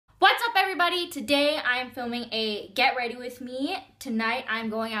everybody, today I'm filming a get ready with me. Tonight I'm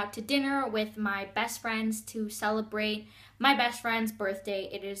going out to dinner with my best friends to celebrate my best friend's birthday.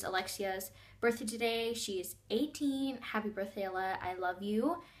 It is Alexia's birthday today. She is 18. Happy birthday, Ella. I love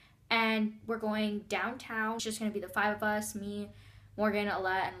you. And we're going downtown. It's just going to be the five of us, me, Morgan,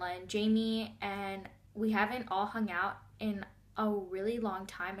 Ella, and Jamie. And we haven't all hung out in a really long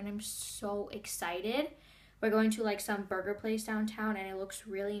time and I'm so excited. We're going to like some burger place downtown and it looks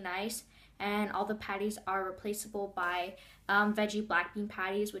really nice, and all the patties are replaceable by veggie black bean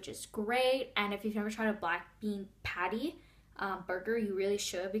patties, which is great. And if you've never tried a black bean patty burger, you really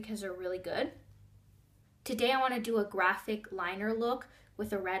should because they're really good. Today I want to do a graphic liner look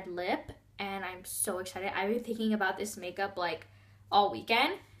with a red lip and I'm so excited. I've been thinking about this makeup like all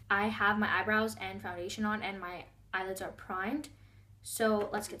weekend. I have my eyebrows and foundation on and my eyelids are primed, so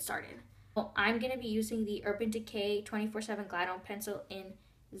let's get started. Well, I'm going to be using the Urban Decay 24/7 Glide On pencil in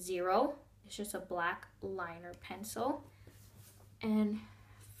 0. It's just a black liner pencil. And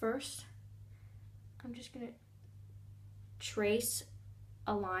first, I'm just going to trace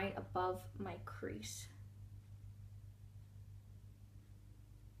a line above my crease.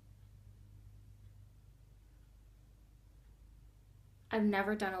 I've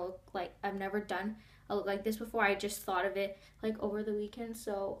never done a look like this before. I just thought of it like over the weekend,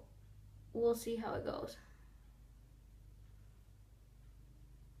 so we'll see how it goes.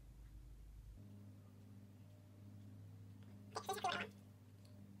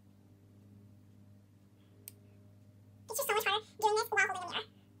 It's just so much harder doing this while holding the mirror.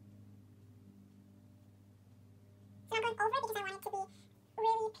 So I'm going over it because I want it to be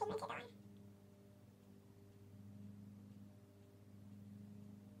really pigmented on.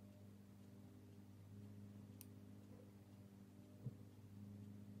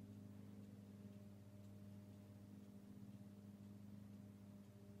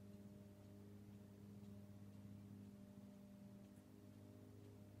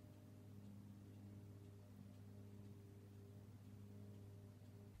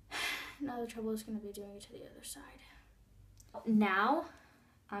 Now the trouble is going to be doing it to the other side. Now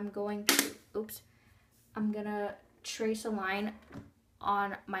I'm going to trace a line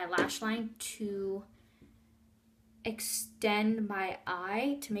on my lash line to extend my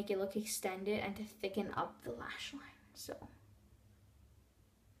eye, to make it look extended and to thicken up the lash line. So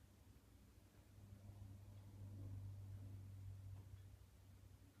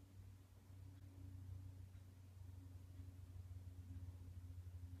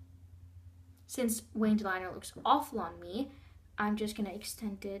since winged liner looks awful on me, I'm just going to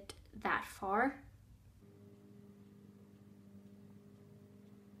extend it that far.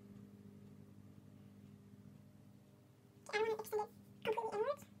 I want to extend it completely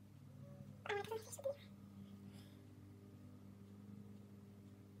inwards. I want to extend it.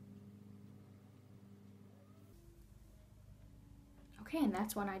 Okay, and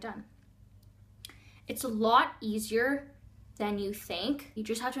that's one I done. It's a lot easier than you think. You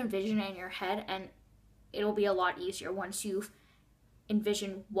just have to envision it in your head and it'll be a lot easier once you've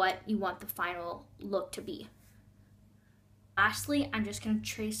envisioned what you want the final look to be. Lastly, I'm just going to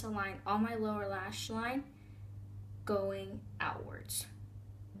trace a line on my lower lash line going outwards.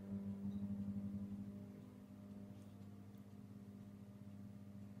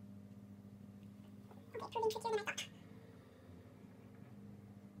 Okay, proving trickier than I thought.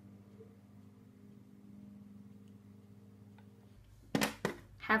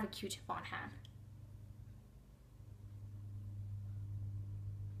 Have a Q-tip on hand.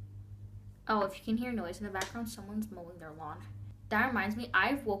 Oh, if you can hear noise in the background, someone's mowing their lawn. That reminds me,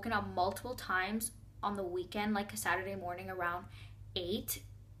 I've woken up multiple times on the weekend, like a Saturday morning around 8,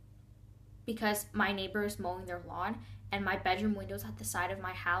 because my neighbor is mowing their lawn and my bedroom window's at the side of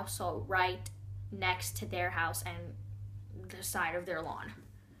my house, so right next to their house and the side of their lawn.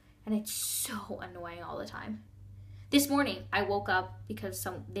 And it's so annoying all the time. This morning, I woke up because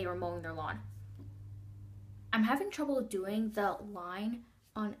they were mowing their lawn. I'm having trouble doing the line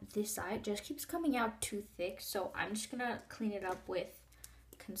on this side. It just keeps coming out too thick, so I'm just gonna clean it up with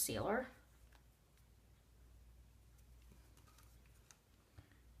concealer.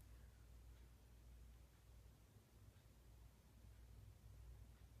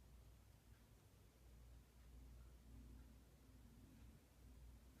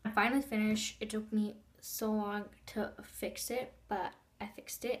 I finally finished. It took me so long to fix it, but I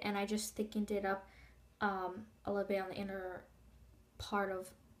fixed it and I just thickened it up a little bit on the inner part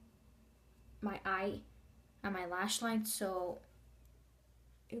of my eye and my lash line so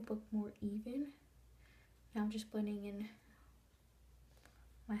it looked more even. Now I'm just blending in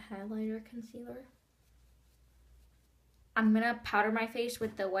my highlighter concealer. I'm gonna powder my face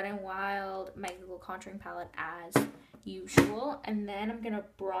with the Wet n Wild Mega Glow Contouring Palette as usual. And then I'm gonna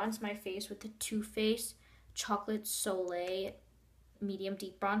bronze my face with the Too Faced Chocolate Soleil Medium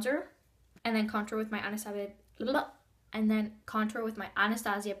Deep Bronzer. And then contour with my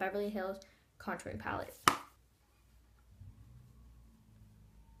Anastasia Beverly Hills Contouring Palette.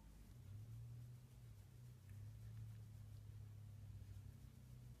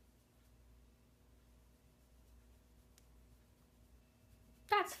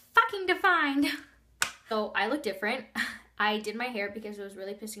 That's fucking defined. So I look different. I did my hair because it was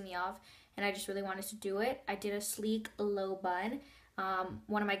really pissing me off and I just really wanted to do it. I did a sleek low bun.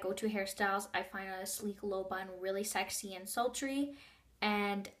 One of my go-to hairstyles. I find a sleek low bun really sexy and sultry.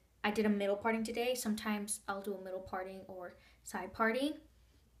 And I did a middle parting today. Sometimes I'll do a middle parting or side parting.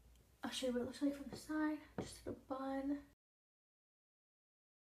 I'll show you what it looks like from the side. Just did a bun.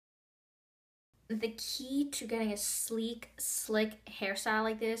 The key to getting a sleek, slick hairstyle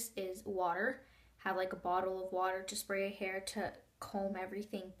like this is water. Have like a bottle of water to spray your hair to comb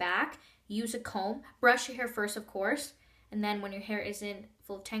everything back. Use a comb. Brush your hair first, of course. And then when your hair isn't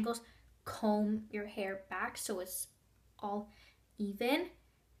full of tangles, comb your hair back so it's all even.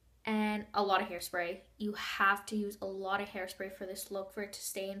 And a lot of hairspray. You have to use a lot of hairspray for this look for it to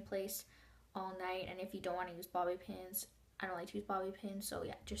stay in place all night. And if you don't want to use bobby pins, I don't like to use bobby pins, so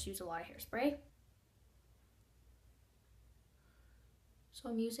yeah, just use a lot of hairspray. So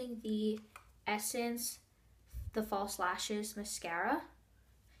I'm using the Essence The False Lashes Mascara.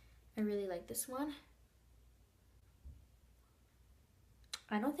 I really like this one.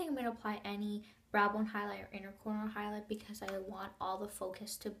 I don't think I'm going to apply any brow bone highlight or inner corner highlight because I want all the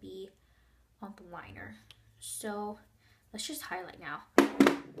focus to be on the liner. So let's just highlight now.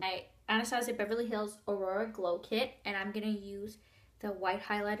 Anastasia Beverly Hills Aurora Glow Kit, and I'm going to use the white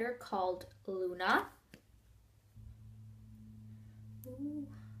highlighter called Luna. Ooh.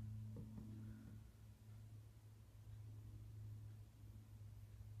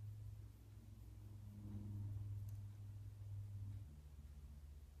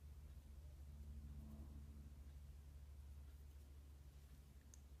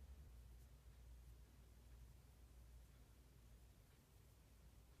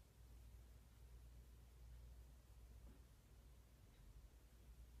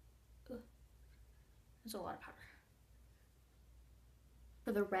 There's a lot of powder.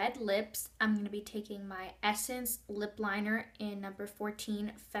 For the red lips, I'm going to be taking my Essence lip liner in number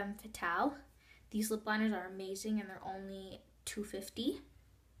 14 Femme Fatale. These lip liners are amazing and they're only $2.50.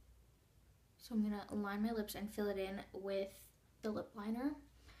 So I'm going to line my lips and fill it in with the lip liner.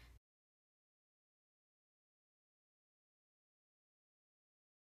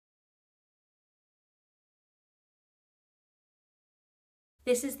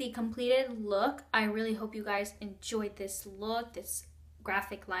 This is the completed look. I really hope you guys enjoyed this look, this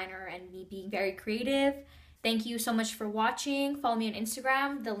graphic liner, and me being very creative. Thank you so much for watching. Follow me on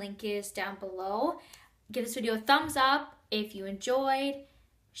Instagram. The link is down below. Give this video a thumbs up if you enjoyed.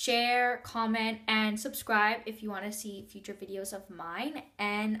 Share, comment, and subscribe if you want to see future videos of mine.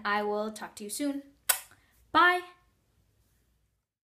 And I will talk to you soon. Bye!